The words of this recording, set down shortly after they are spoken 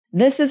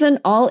This is an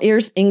All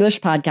Ears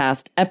English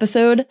podcast,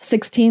 episode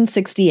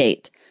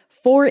 1668.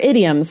 4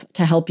 idioms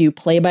to help you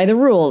play by the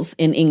rules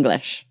in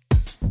English.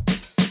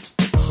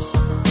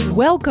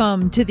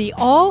 Welcome to the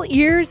All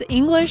Ears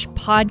English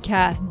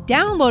podcast,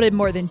 downloaded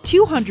more than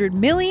 200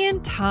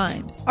 million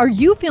times. Are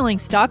you feeling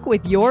stuck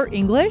with your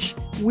English?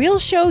 We'll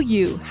show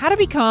you how to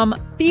become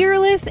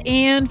fearless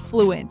and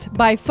fluent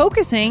by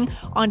focusing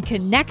on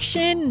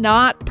connection,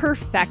 not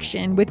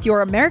perfection, with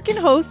your American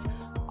host,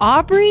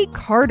 Aubrey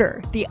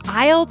Carter, the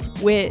IELTS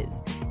whiz,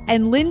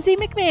 and Lindsay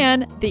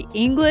McMahon, the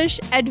English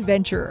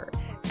adventurer,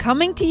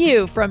 coming to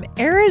you from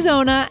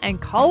Arizona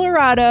and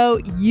Colorado,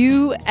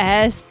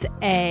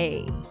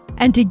 USA.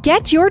 And to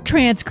get your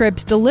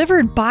transcripts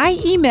delivered by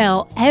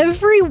email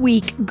every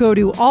week, go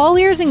to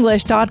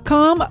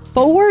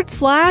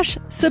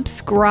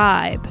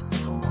allearsenglish.com/subscribe.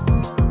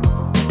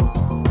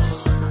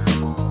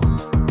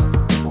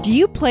 Do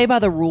you play by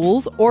the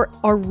rules, or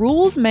are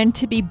rules meant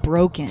to be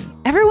broken?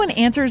 Everyone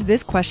answers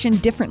this question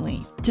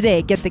differently.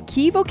 Today, get the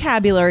key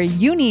vocabulary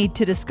you need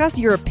to discuss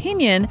your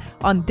opinion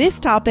on this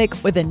topic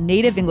with a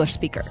native English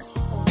speaker.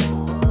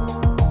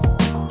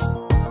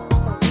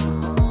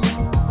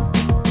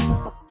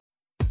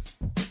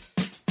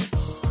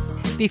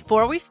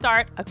 Before we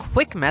start, a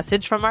quick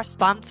message from our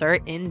sponsor,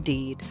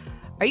 Indeed.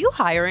 Are you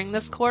hiring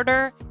this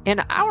quarter? In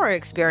our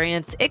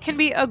experience, it can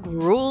be a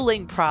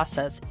grueling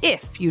process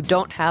if you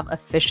don't have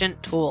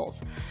efficient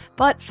tools.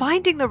 But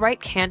finding the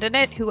right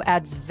candidate who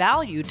adds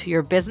value to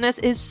your business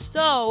is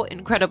so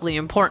incredibly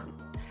important.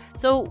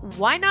 So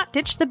why not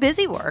ditch the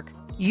busy work?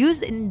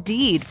 Use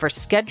Indeed for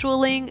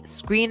scheduling,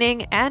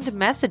 screening, and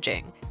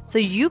messaging so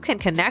you can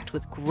connect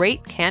with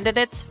great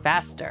candidates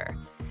faster.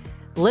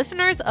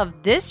 Listeners of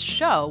this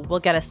show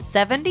will get a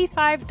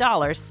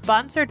 $75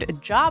 sponsored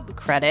job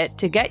credit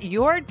to get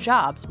your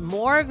jobs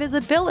more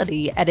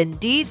visibility at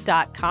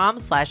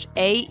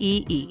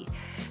Indeed.com/AEE.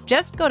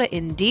 Just go to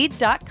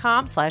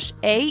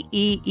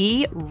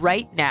Indeed.com/AEE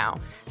right now.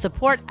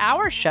 Support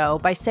our show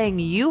by saying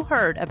you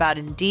heard about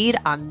Indeed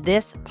on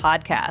this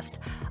podcast.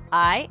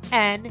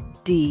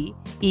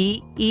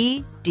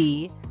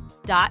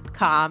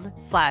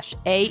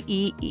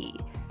 INDEED.com/AEE.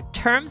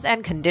 Terms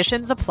and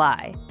conditions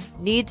apply.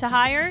 Need to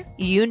hire?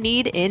 You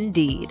need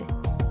Indeed.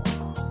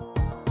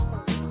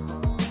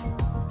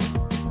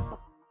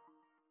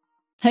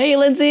 Hey,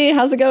 Lindsay,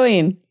 how's it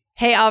going?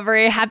 Hey,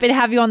 Aubrey, happy to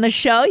have you on the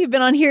show. You've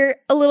been on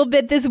here a little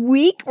bit this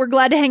week. We're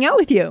glad to hang out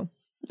with you.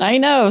 I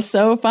know,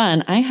 so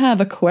fun. I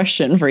have a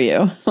question for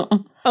you.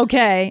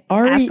 Okay,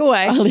 ask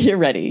away. Oh, you're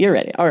ready.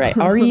 All right.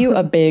 Are you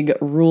a big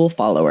rule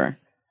follower?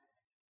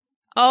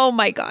 Oh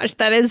my gosh,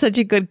 that is such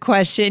a good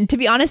question. To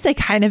be honest, I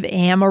kind of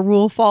am a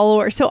rule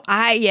follower. So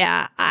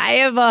I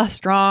have a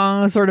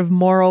strong sort of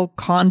moral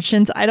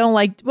conscience. I don't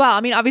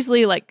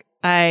obviously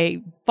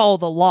I follow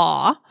the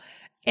law.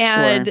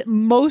 And Sure.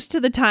 Most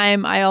of the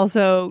time, I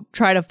also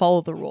try to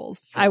follow the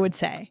rules, I would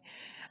say.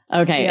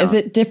 Okay. Yeah. Is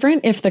it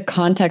different if the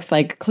context,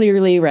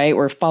 clearly, right,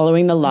 we're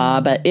following the law,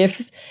 but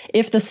if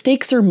the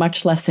stakes are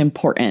much less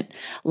important,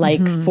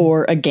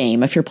 for a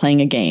game, if you're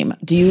playing a game,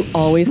 do you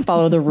always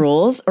follow the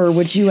rules, or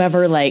would you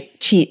ever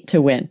cheat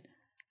to win?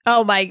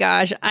 Oh my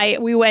gosh. I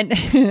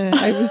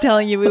was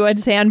telling you, we went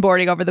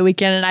sandboarding over the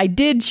weekend and I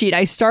did cheat.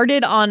 I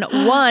started on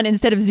 1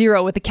 instead of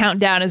 0 with the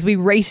countdown as we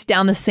raced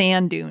down the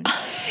sand dunes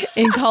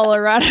in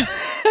Colorado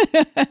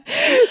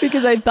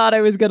because I thought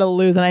I was going to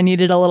lose and I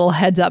needed a little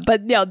heads up.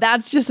 But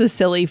that's just a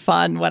silly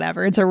fun,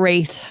 whatever. It's a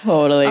race.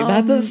 Totally.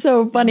 That's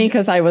so funny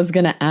because I was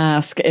going to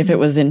ask if it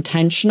was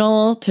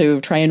intentional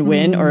to try and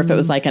win or if it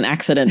was like an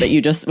accident that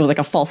you just was like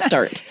a false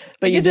start.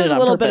 But you did it on a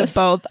little purpose.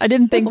 bit of both. I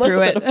didn't think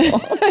through it.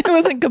 I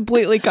wasn't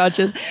completely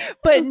conscious.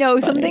 But no,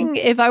 something,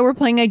 if I were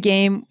playing a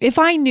game, if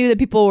I knew that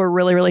people were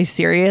really, really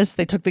serious,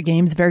 they took the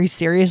games very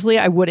seriously,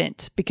 I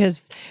wouldn't,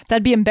 because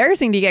that'd be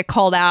embarrassing to get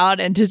called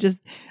out and to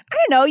just, I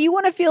don't know, you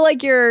want to feel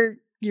like you're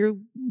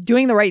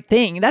doing the right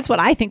thing. That's what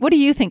I think. What do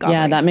you think, Aubrey?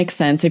 Yeah, that makes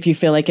sense. If you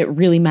feel like it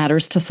really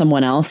matters to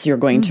someone else, you're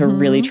going to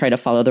really try to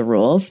follow the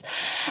rules.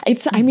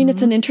 It's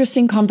an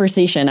interesting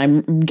conversation.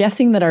 I'm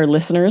guessing that our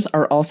listeners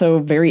are also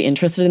very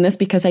interested in this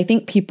because I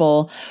think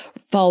people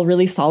fall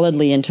really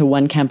solidly into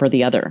one camp or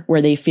the other,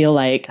 where they feel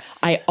like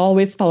I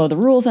always follow the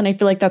rules and I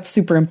feel like that's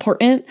super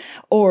important,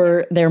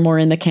 or they're more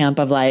in the camp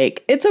of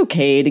it's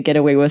okay to get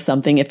away with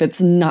something if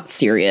it's not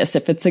serious,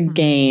 if it's a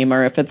game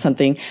or if it's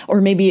something,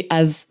 or maybe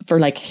as for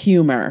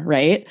humor,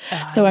 right?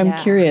 So I'm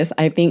curious.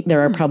 I think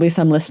there are probably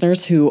some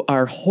listeners who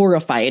are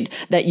horrified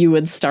that you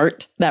would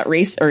start that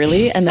race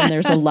early. And then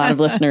there's a lot of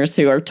listeners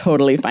who are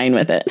totally fine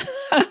with it.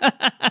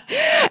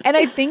 And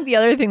I think the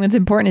other thing that's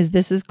important is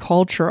this is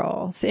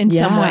cultural in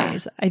some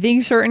ways. I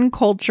think certain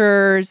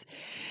cultures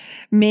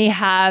may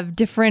have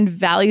different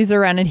values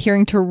around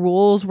adhering to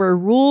rules, where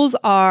rules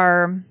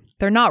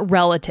they're not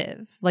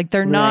relative.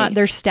 They're not,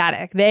 they're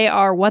static. They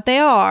are what they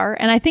are.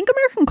 And I think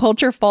American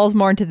culture falls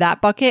more into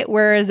that bucket,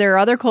 whereas there are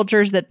other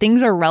cultures that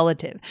things are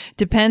relative.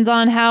 Depends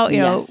on how,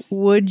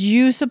 would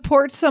you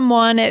support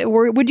someone?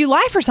 Or would you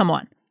lie for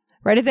someone?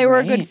 right? If they were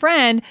a good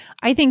friend,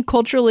 I think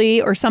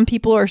culturally, or some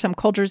people or some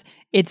cultures,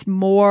 it's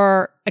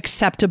more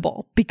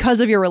acceptable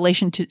because of your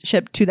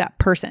relationship to that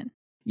person.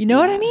 You know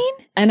what I mean?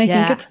 And I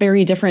think it's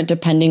very different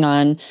depending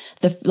on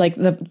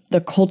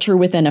the culture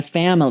within a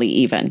family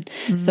even.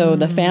 So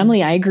the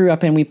family I grew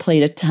up in, we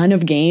played a ton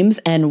of games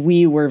and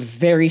we were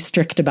very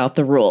strict about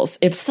the rules.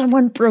 If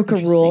someone broke a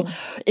rule,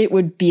 it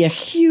would be a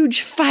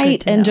huge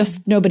fight and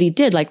just nobody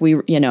did. Like we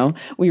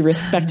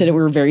respected it.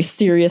 We were very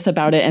serious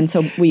about it. And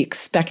so we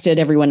expected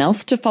everyone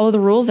else to follow the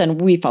rules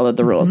and we followed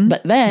the rules.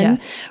 But then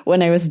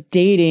when I was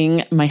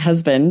dating my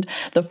husband,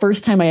 the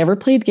first time I ever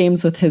played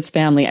games with his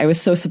family, I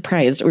was so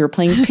surprised. We were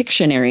playing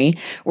Pictionary,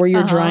 where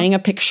you're drawing a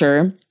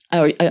picture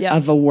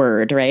of a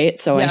word, right?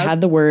 So I had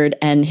the word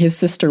and his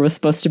sister was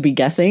supposed to be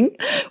guessing.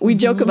 We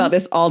joke about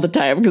this all the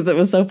time because it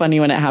was so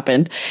funny when it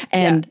happened.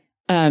 And,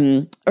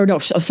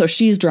 so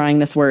she's drawing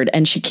this word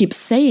and she keeps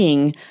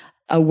saying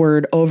a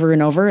word over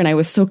and over. And I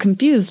was so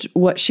confused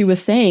what she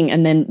was saying.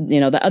 And then,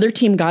 the other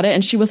team got it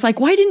and she was like,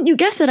 why didn't you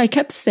guess it? I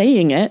kept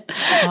saying it.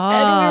 And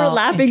we were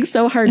laughing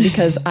so hard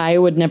because I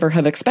would never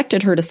have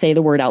expected her to say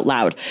the word out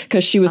loud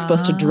because she was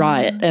supposed to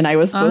draw it and I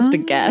was supposed to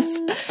guess.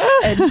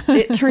 And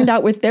it turned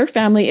out with their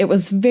family, it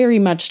was very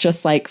much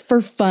just like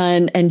for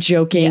fun and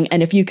joking.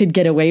 And if you could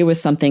get away with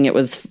something, it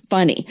was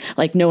funny.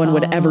 Like no one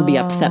would ever be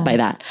upset by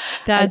that.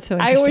 That's so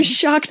interesting. I was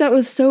shocked. That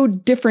was so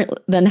different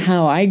than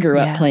how I grew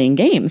up playing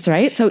games,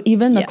 right? So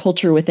even the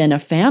culture within a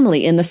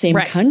family in the same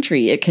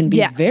country, it can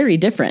be very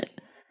different.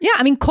 Yeah,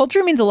 I mean,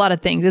 culture means a lot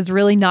of things. It's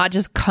really not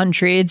just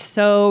country. It's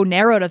so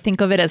narrow to think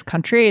of it as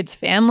country. It's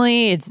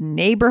family, it's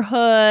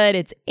neighborhood,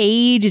 it's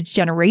age, it's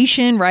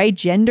generation, right?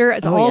 Gender,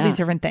 it's all these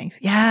different things.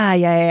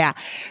 Yeah.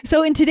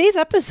 So in today's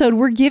episode,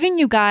 we're giving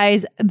you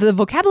guys the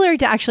vocabulary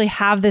to actually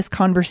have this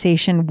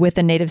conversation with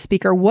a native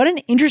speaker. What an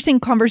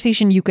interesting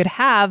conversation you could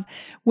have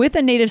with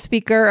a native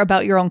speaker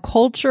about your own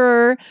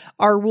culture.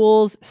 Are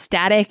rules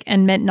static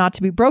and meant not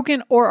to be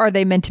broken, or are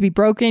they meant to be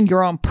broken?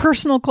 Your own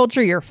personal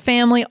culture, your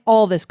family,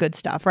 all this good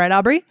stuff. Right,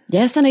 Aubrey?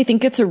 Yes. And I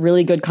think it's a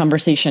really good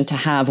conversation to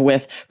have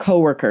with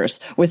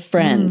coworkers, with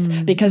friends,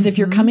 because if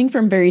you're coming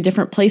from very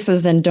different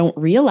places and don't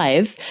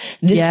realize,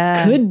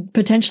 this could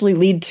potentially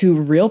lead to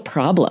real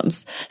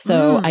problems.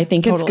 So I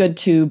think it's good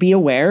to be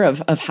aware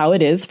of how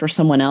it is for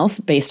someone else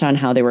based on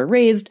how they were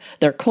raised,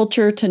 their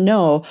culture, to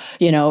know,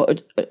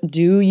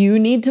 do you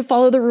need to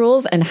follow the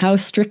rules and how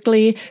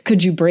strictly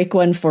could you break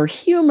one for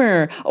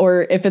humor?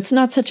 Or if it's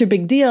not such a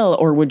big deal,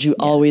 or would you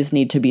always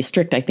need to be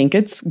strict? I think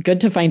it's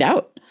good to find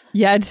out.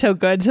 Yeah, it's so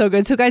good. So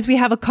good. So guys, we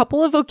have a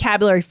couple of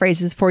vocabulary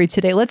phrases for you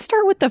today. Let's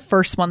start with the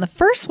first one. The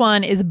first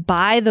one is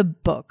by the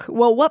book.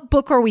 Well, what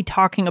book are we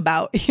talking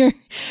about here?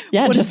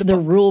 Yeah, what just the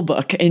rule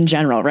book in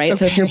general, right? Okay.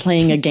 So if you're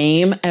playing a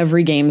game,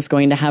 every game is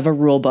going to have a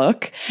rule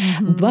book,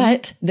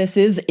 but this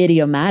is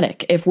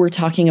idiomatic. If we're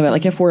talking about,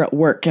 like if we're at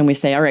work and we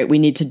say, all right, we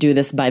need to do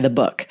this by the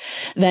book,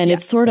 then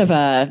it's sort of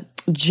a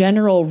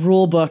general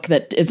rule book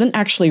that isn't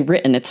actually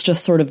written. It's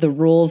just sort of the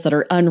rules that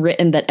are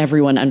unwritten that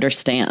everyone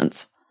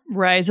understands.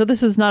 Right. So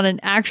this is not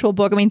an actual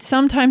book. I mean,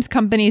 sometimes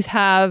companies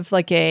have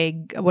like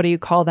what do you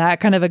call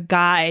that? Kind of a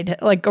guide,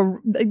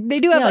 they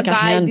do have like a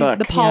guide, handbook,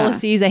 the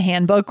policies, a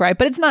handbook, right?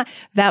 But it's not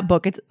that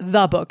book. It's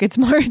the book. It's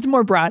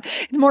more broad.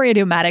 It's more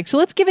idiomatic. So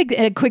let's give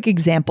a quick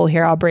example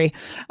here, Aubrey.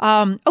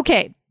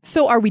 Okay.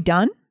 So are we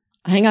done?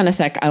 Hang on a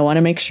sec. I want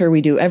to make sure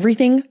we do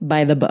everything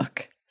by the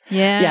book.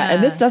 Yeah.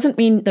 And this doesn't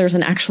mean there's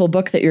an actual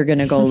book that you're going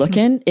to go look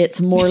in.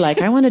 It's more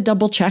like I want to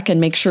double check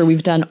and make sure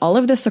we've done all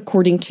of this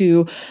according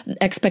to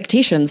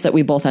expectations that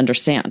we both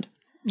understand.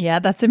 Yeah,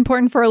 that's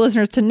important for our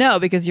listeners to know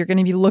because you're going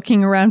to be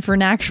looking around for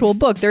an actual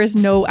book. There is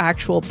no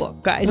actual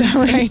book, guys.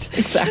 All right.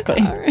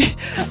 Exactly. All right.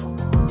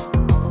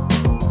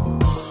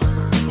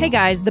 Hey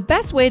guys, the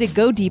best way to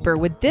go deeper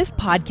with this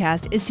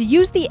podcast is to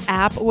use the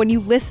app when you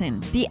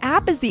listen. The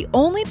app is the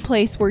only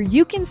place where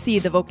you can see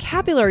the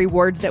vocabulary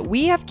words that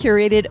we have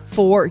curated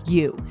for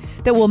you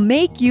that will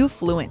make you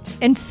fluent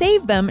and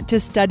save them to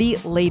study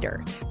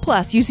later.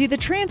 Plus, you see the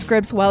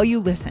transcripts while you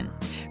listen.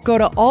 Go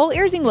to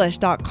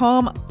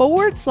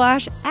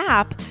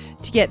allearsenglish.com/app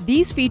to get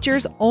these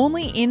features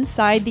only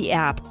inside the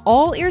app.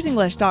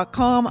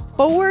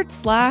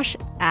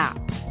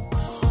 allearsenglish.com/app.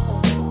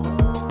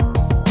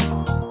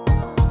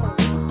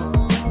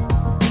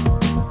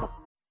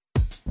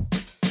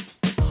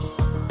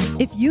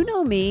 If you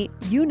know me,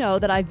 you know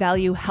that I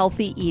value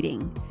healthy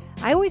eating.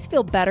 I always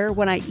feel better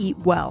when I eat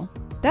well.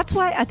 That's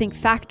why I think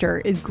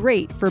Factor is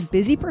great for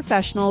busy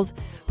professionals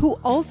who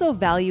also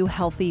value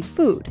healthy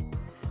food.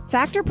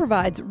 Factor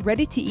provides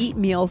ready-to-eat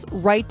meals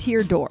right to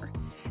your door.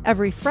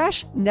 Every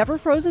fresh, never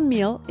frozen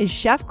meal is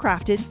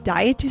chef-crafted,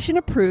 dietitian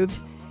approved,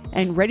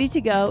 and ready to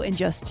go in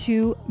just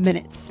 2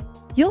 minutes.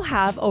 You'll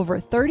have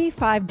over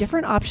 35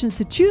 different options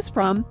to choose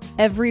from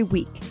every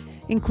week,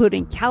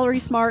 including Calorie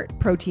Smart,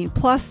 Protein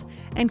Plus,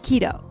 and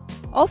Keto.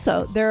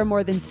 Also, there are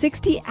more than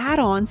 60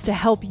 add-ons to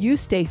help you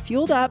stay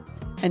fueled up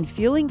and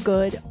feeling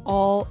good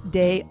all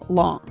day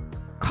long.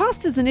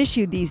 Cost is an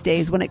issue these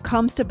days when it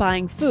comes to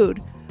buying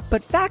food,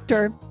 but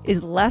Factor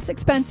is less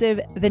expensive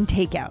than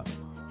takeout.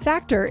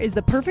 Factor is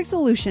the perfect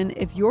solution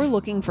if you're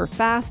looking for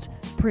fast,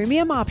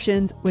 premium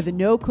options with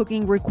no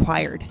cooking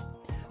required.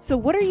 So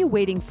what are you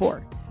waiting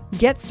for?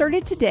 Get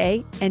started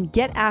today and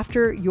get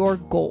after your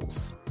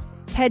goals.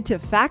 Head to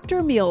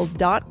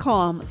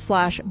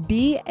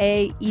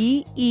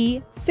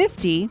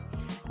factormeals.com/BAEE50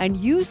 and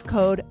use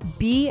code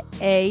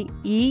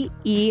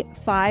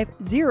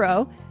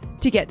BAEE50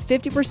 to get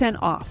 50%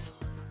 off.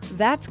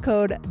 That's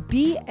code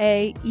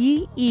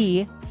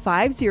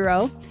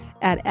BAEE50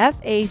 at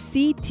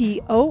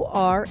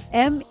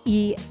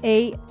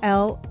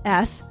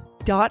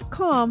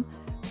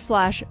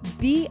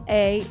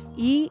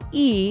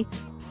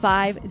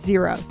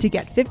to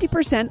get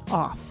 50%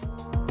 off.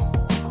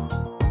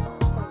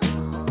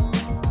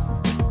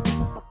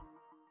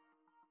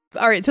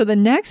 All right. So the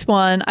next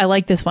one, I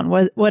like this one.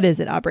 What is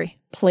it, Aubrey?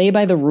 Play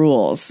by the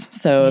rules.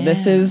 So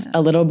this is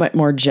a little bit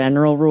more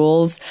general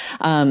rules.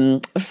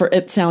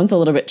 It sounds a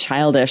little bit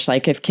childish.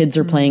 Like if kids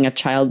are playing a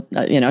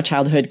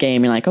childhood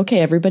game, you're like,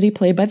 okay, everybody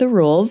play by the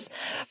rules.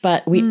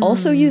 But we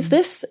also use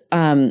this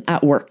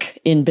at work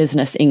in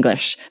business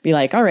English. Be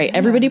like, all right,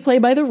 everybody play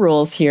by the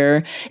rules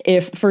here.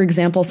 If, for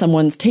example,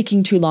 someone's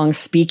taking too long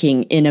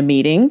speaking in a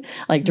meeting,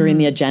 like during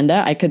the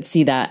agenda, I could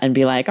see that and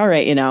be like, all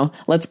right,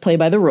 let's play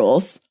by the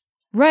rules.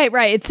 Right.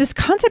 It's this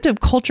concept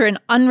of culture, an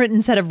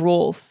unwritten set of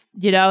rules.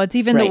 It's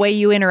even the way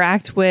you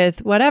interact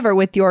with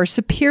with your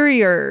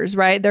superiors,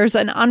 right? There's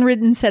an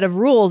unwritten set of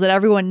rules that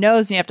everyone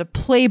knows, and you have to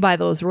play by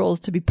those rules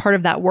to be part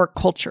of that work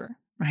culture,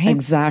 right?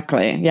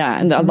 Exactly. Yeah.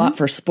 And a lot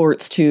for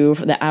sports too.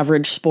 For the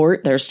average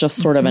sport, there's just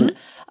sort of an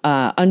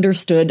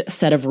understood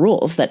set of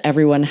rules that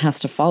everyone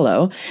has to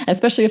follow,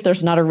 especially if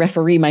there's not a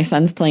referee. My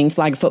son's playing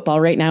flag football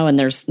right now and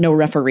there's no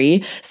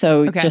referee.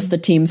 So just the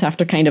teams have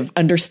to kind of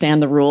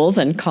understand the rules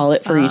and call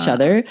it for each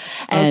other.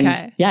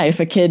 And if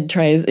a kid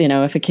tries,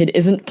 if a kid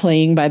isn't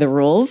playing by the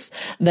rules,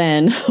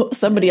 then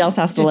somebody else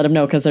has to let him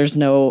know because there's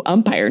no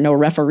umpire, no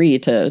referee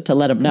to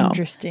let him know.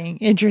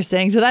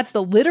 Interesting. So that's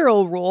the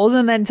literal rules.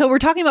 And then, so we're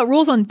talking about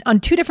rules on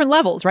two different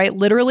levels, right?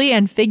 Literally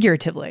and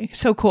figuratively.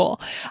 So cool.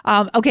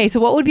 Okay. So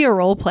what would be a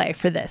role play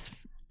for this?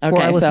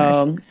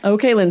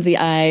 Okay, Lindsay,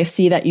 I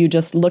see that you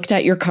just looked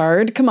at your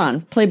card. Come on,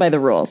 play by the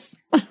rules.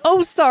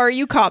 Oh, sorry,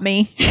 you caught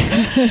me.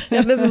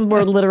 This is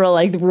more literal,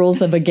 like the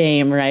rules of a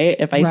game, right?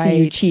 If I see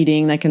you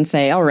cheating, I can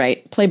say, all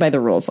right, play by the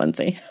rules,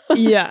 Lindsay.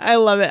 Yeah, I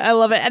love it.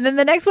 And then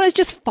the next one is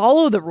just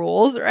follow the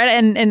rules, right?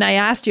 And I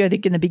asked you, I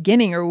think in the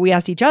beginning, or we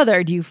asked each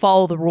other, do you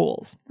follow the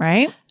rules,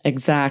 right?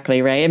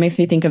 Exactly, right? It makes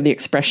me think of the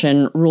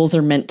expression, rules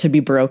are meant to be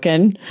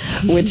broken,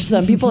 which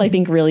some people, I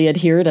think, really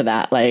adhere to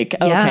that. Like,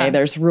 okay,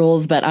 there's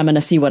rules, but I'm going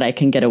to see what I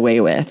can get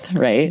away with,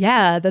 right?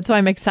 Yeah, that's why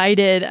I'm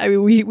excited. I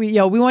mean,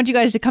 we want you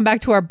guys to come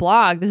back to our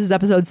blog. This is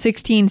episode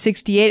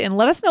 1668, and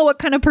let us know what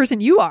kind of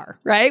person you are,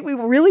 right? We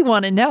really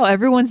want to know.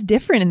 Everyone's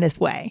different in this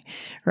way,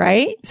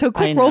 right? So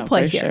quick role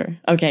play here. Sure.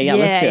 Okay,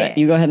 let's do it.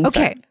 You go ahead and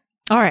start.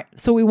 All right.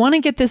 So we want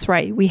to get this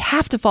right. We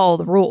have to follow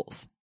the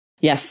rules.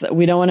 Yes,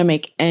 we don't want to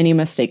make any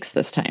mistakes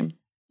this time.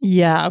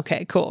 Yeah.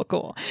 Okay. Cool.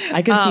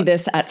 I could see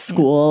this at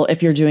school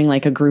if you're doing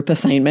like a group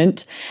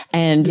assignment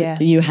and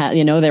you had,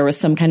 there was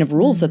some kind of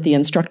rules that the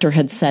instructor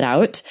had set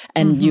out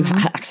and you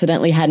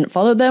accidentally hadn't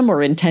followed them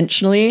or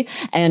intentionally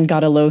and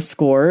got a low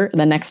score.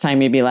 The next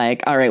time you'd be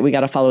like, all right, we got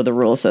to follow the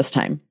rules this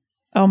time.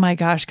 Oh my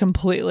gosh,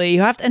 completely.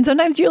 You have to, and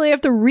sometimes you really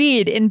have to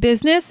read in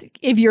business.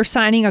 If you're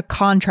signing a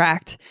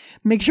contract,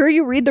 make sure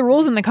you read the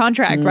rules in the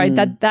contract, right?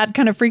 That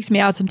kind of freaks me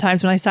out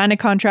sometimes when I sign a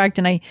contract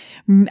and I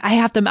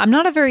have to, I'm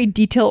not a very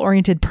detail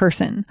oriented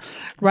person,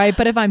 right?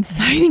 But if I'm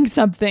signing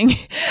something,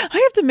 I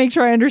have to make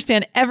sure I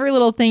understand every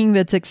little thing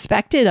that's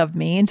expected of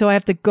me. And so I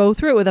have to go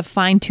through it with a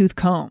fine tooth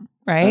comb.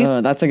 Right? Oh,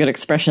 that's a good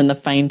expression, the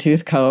fine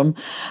tooth comb.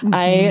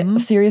 I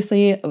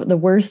seriously, the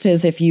worst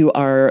is if you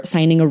are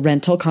signing a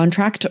rental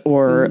contract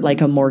or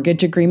like a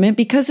mortgage agreement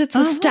because it's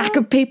a stack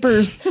of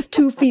papers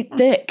 2 feet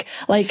thick.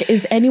 Like,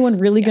 is anyone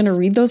really going to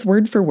read those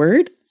word for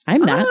word?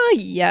 I'm not.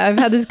 Yeah, I've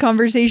had this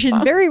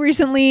conversation very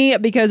recently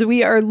because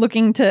we are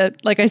looking to,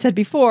 like I said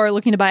before,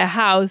 looking to buy a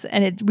house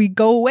and we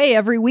go away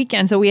every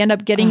weekend. So we end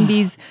up getting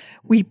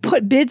we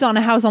put bids on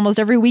a house almost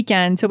every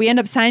weekend. So we end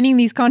up signing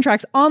these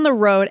contracts on the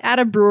road, at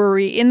a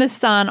brewery, in the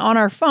sun, on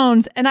our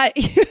phones. And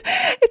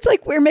it's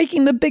like we're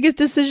making the biggest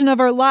decision of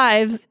our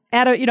lives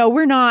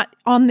we're not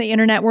on the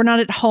internet. We're not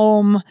at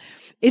home.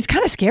 It's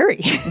kind of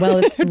scary. Well,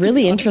 it's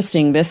really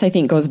interesting. This, I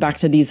think, goes back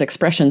to these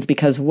expressions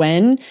because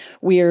when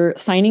we're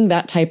signing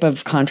that type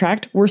of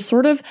contract, we're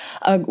sort of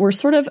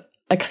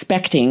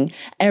expecting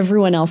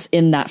everyone else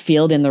in that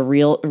field, in the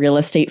real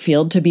estate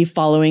field, to be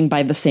following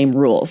by the same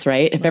rules,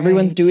 right? If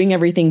everyone's doing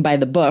everything by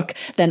the book,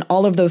 then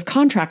all of those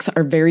contracts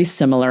are very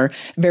similar,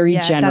 very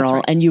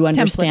general, and you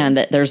understand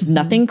that there's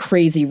nothing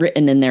crazy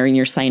written in there and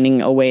you're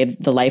signing away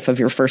the life of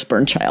your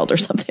firstborn child or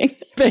something.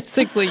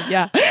 Basically,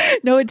 yeah.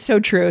 No, it's so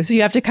true. So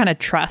you have to kind of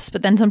trust,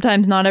 but then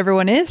sometimes not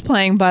everyone is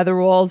playing by the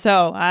rules.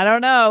 So I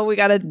don't know. We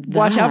got to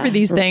watch out for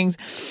these things.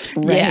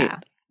 Right. Yeah.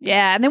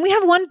 Yeah. And then we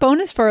have one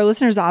bonus for our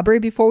listeners, Aubrey,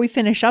 before we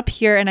finish up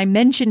here. And I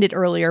mentioned it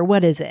earlier.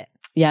 What is it?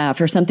 Yeah,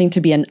 for something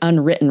to be an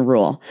unwritten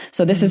rule.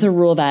 So this is a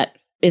rule that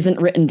isn't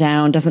written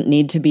down, doesn't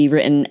need to be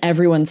written.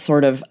 Everyone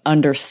sort of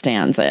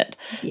understands it.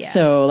 Yes.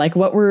 So like,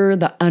 what were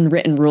the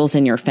unwritten rules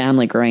in your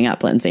family growing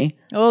up, Lindsay?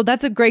 Oh,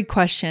 that's a great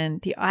question.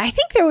 I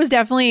think there was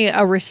definitely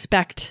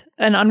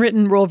an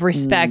unwritten rule of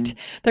respect.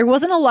 There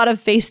wasn't a lot of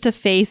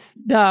face-to-face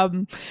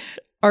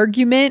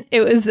argument.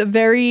 It was a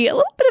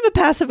little bit of a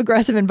passive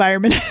aggressive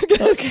environment, I'm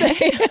going to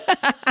say.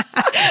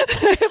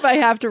 If I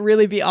have to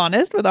really be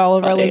honest with all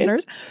of our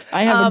listeners.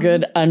 I have a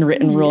good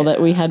unwritten rule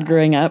that we had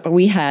growing up.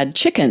 We had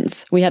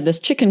chickens. We had this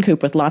chicken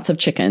coop with lots of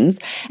chickens,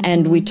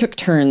 and we took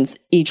turns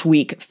each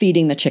week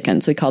feeding the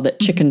chickens. We called it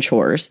chicken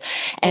chores.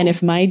 And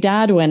if my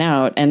dad went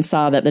out and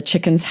saw that the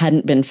chickens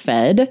hadn't been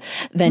fed,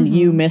 then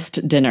you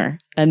missed dinner.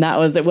 And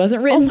it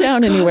wasn't written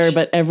down anywhere,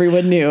 but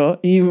everyone knew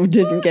you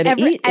didn't get to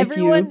eat.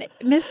 Everyone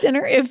missed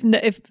dinner if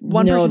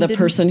one person the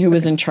person who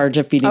was in charge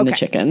of feeding the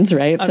chickens,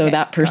 right? So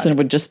that person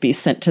would just be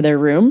sent to their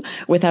room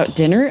without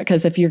dinner,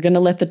 because if you're going to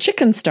let the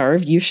chickens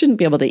starve, you shouldn't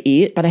be able to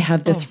eat. But I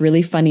have this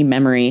really funny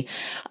memory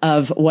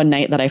of one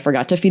night that I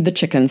forgot to feed the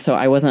chickens, so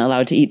I wasn't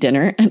allowed to eat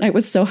dinner. And I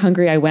was so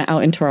hungry, I went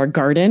out into our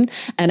garden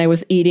and I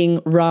was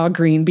eating raw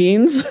green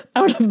beans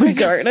out of the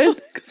garden.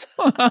 That's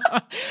so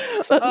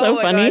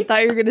funny. God, I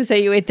thought you were going to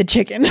say you ate the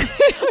chicken.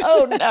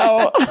 Oh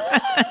no.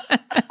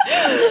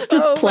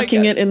 Just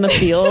plucking it in the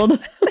field.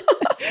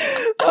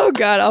 Oh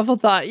God, awful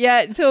thought.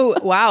 Yeah. So,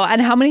 wow.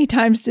 And how many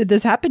times did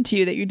this happen to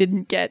you that you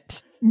didn't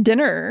get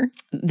dinner?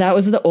 That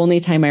was the only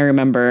time I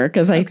remember,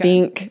 because I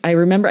think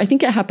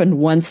it happened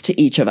once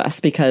to each of us,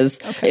 because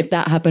if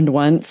that happened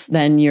once,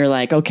 then you're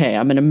like, okay,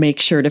 I'm going to make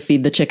sure to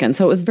feed the chicken.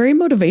 So it was very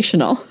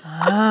motivational.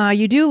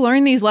 You do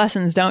learn these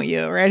lessons, don't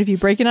you? Right? If you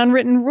break an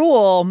unwritten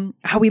rule,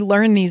 how we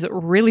learn these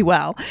really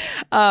well.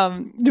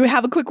 Do we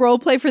have a quick role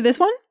play for this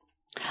one?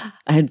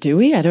 Do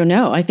we? I don't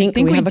know. I think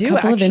we have a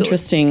couple of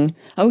interesting.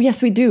 Oh,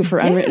 yes, we do, for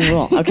unwritten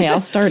rule. Okay, I'll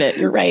start it.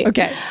 You're right.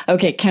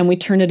 Okay. Can we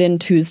turn it in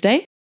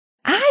Tuesday?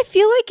 I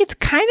feel like it's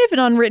kind of an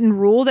unwritten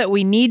rule that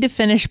we need to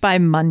finish by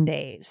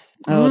Mondays.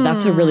 Oh,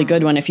 that's a really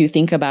good one. If you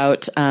think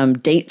about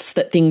dates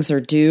that things are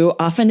due,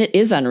 often it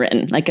is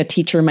unwritten. Like a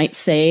teacher might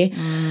say,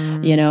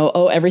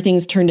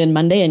 everything's turned in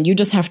Monday, and you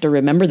just have to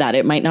remember that.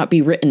 It might not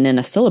be written in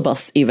a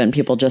syllabus even.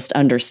 People just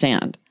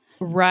understand.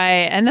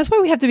 Right. And that's why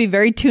we have to be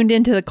very tuned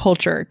into the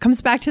culture. It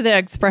comes back to the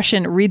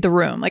expression, read the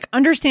room, like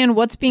understand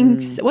what's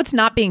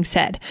not being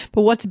said,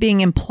 but what's being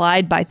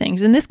implied by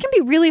things. And this can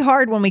be really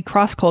hard when we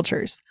cross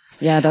cultures.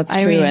 Yeah, that's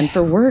true. And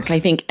for work, I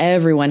think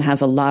everyone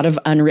has a lot of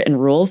unwritten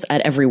rules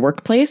at every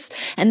workplace.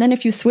 And then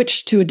if you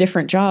switch to a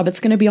different job, it's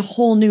going to be a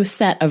whole new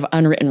set of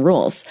unwritten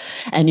rules.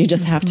 And you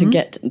just have to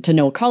get to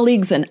know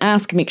colleagues and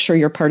make sure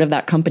you're part of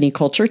that company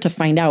culture to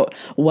find out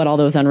what all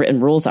those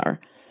unwritten rules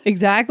are.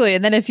 Exactly.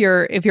 And then if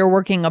you're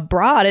working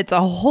abroad, it's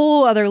a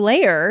whole other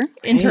layer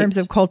in terms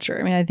of culture.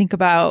 I mean, I think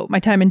about my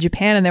time in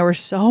Japan, and there were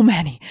so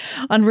many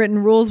unwritten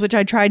rules, which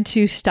I tried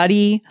to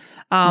study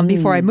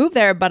before I moved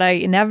there, but I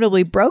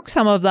inevitably broke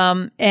some of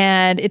them.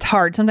 And it's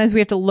hard. Sometimes we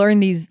have to learn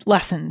these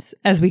lessons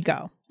as we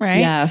go. Right?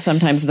 Yeah,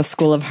 sometimes the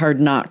school of hard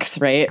knocks,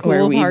 right?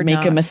 Where we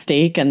make a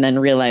mistake and then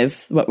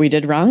realize what we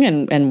did wrong,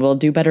 and we'll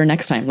do better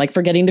next time. Like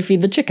forgetting to feed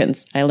the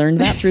chickens. I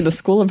learned that through the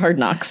school of hard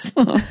knocks.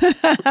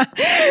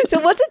 So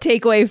what's a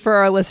takeaway for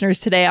our listeners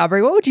today,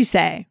 Aubrey? What would you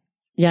say?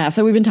 Yeah.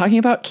 So we've been talking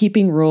about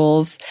keeping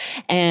rules,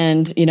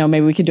 and,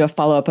 maybe we could do a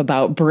follow-up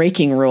about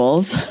breaking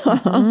rules,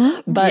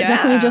 but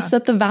definitely just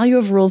that the value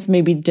of rules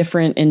may be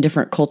different in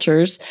different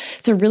cultures.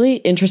 It's a really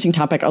interesting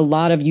topic. A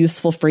lot of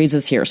useful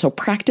phrases here. So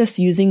practice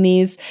using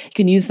these. You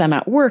can use them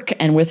at work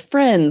and with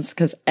friends,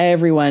 because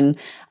everyone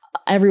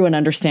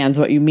understands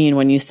what you mean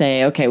when you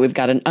say, okay, we've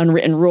got an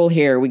unwritten rule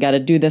here. We got to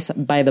do this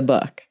by the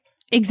book.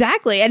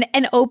 Exactly.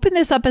 And open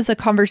this up as a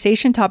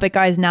conversation topic,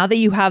 guys. Now that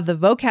you have the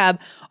vocab,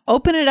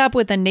 open it up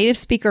with a native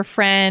speaker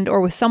friend or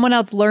with someone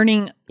else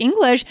learning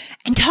English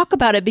and talk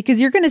about it,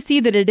 because you're going to see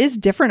that it is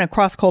different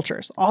across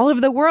cultures. All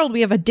over the world, we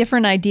have a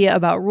different idea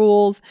about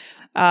rules.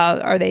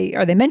 Are they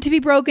meant to be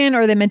broken,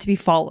 or are they meant to be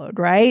followed?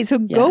 Right. So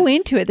go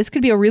into it. This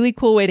could be a really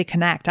cool way to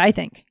connect, I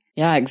think.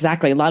 Yeah,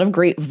 exactly. A lot of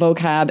great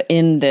vocab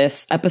in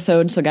this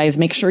episode. So guys,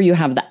 make sure you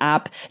have the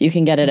app. You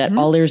can get it at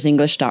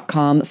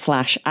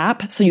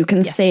allearsenglish.com/app. So you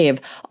can save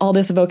all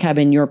this vocab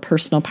in your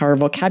personal Power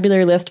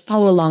Vocabulary list.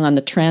 Follow along on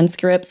the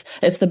transcripts.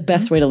 It's the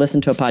best way to listen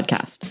to a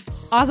podcast.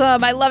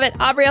 Awesome. I love it.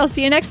 Aubrey, I'll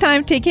see you next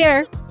time. Take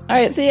care. All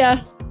right. See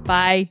ya.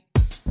 Bye.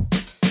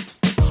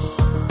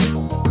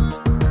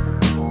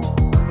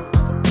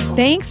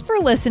 Thanks for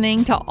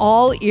listening to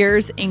All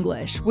Ears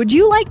English. Would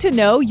you like to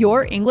know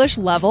your English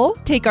level?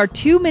 Take our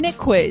 2-minute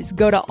quiz.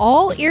 Go to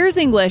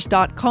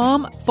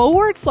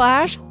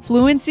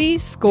allearsenglish.com/fluency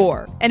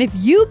score. And if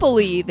you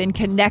believe in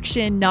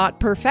connection, not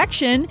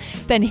perfection,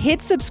 then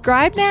hit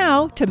subscribe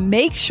now to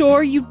make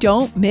sure you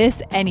don't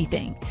miss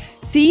anything.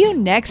 See you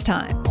next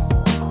time.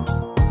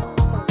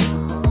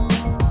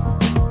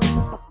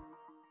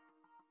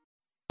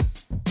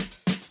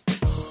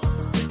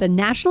 The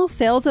national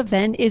sales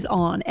event is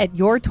on at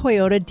your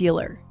Toyota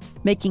dealer.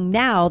 making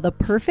now the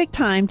perfect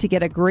time to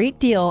get a great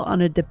deal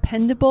on a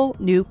dependable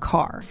new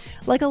car,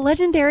 like a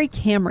legendary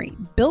Camry,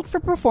 built for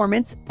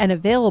performance and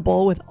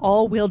available with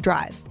all-wheel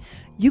drive.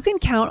 You can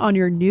count on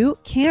your new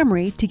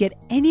Camry to get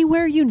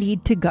anywhere you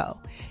need to go.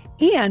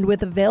 And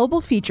with available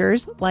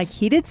features like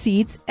heated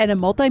seats and a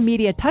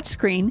multimedia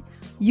touchscreen,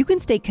 you can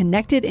stay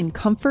connected in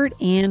comfort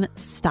and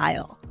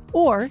style.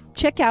 Or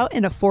check out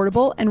an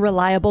affordable and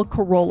reliable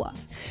Corolla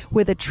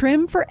with a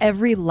trim for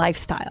every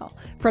lifestyle.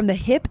 From the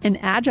hip and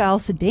agile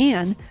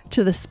sedan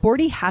to the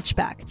sporty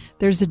hatchback,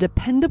 there's a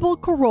dependable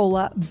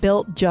Corolla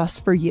built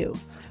just for you.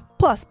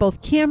 Plus,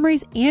 both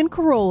Camrys and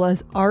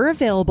Corollas are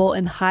available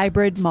in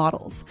hybrid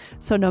models.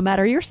 So no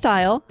matter your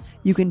style,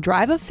 you can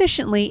drive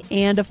efficiently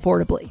and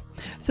affordably.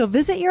 So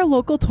visit your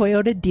local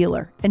Toyota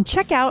dealer and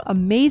check out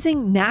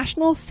amazing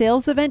national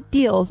sales event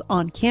deals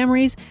on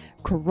Camrys,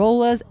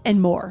 Corollas,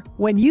 and more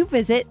when you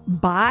visit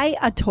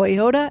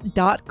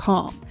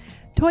buyatoyota.com.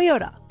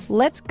 Toyota,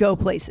 let's go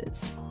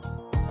places.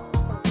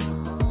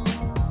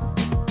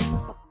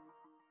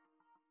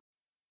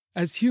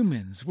 As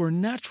humans, we're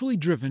naturally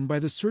driven by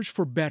the search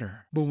for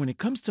better. But when it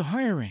comes to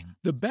hiring,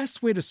 the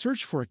best way to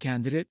search for a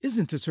candidate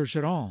isn't to search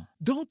at all.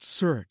 Don't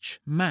search,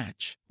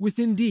 match with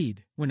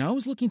Indeed. When I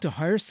was looking to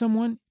hire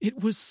someone,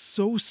 it was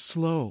so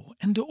slow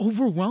and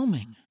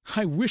overwhelming.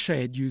 I wish I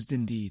had used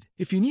Indeed.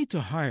 If you need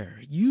to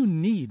hire, you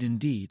need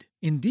Indeed.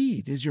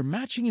 Indeed is your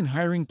matching and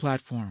hiring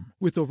platform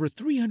with over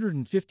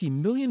 350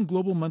 million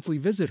global monthly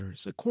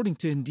visitors, according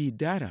to Indeed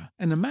data,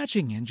 and a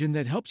matching engine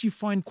that helps you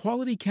find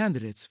quality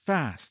candidates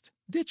fast.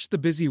 Ditch the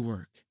busy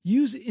work.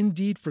 Use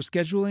Indeed for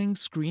scheduling,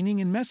 screening,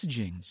 and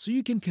messaging so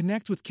you can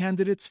connect with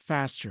candidates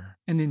faster.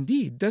 And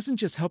Indeed doesn't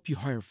just help you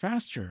hire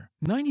faster.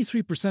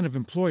 93% of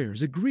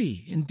employers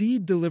agree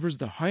Indeed delivers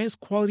the highest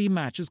quality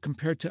matches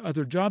compared to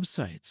other job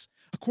sites,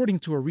 according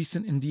to a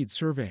recent Indeed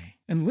survey.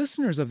 And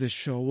listeners of this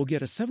show will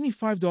get a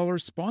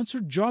 $75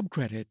 sponsored job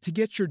credit to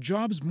get your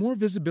jobs more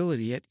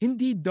visibility at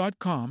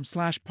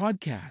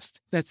Indeed.com/podcast.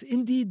 That's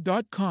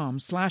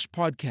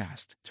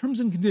Indeed.com/podcast. Terms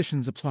and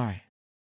conditions apply.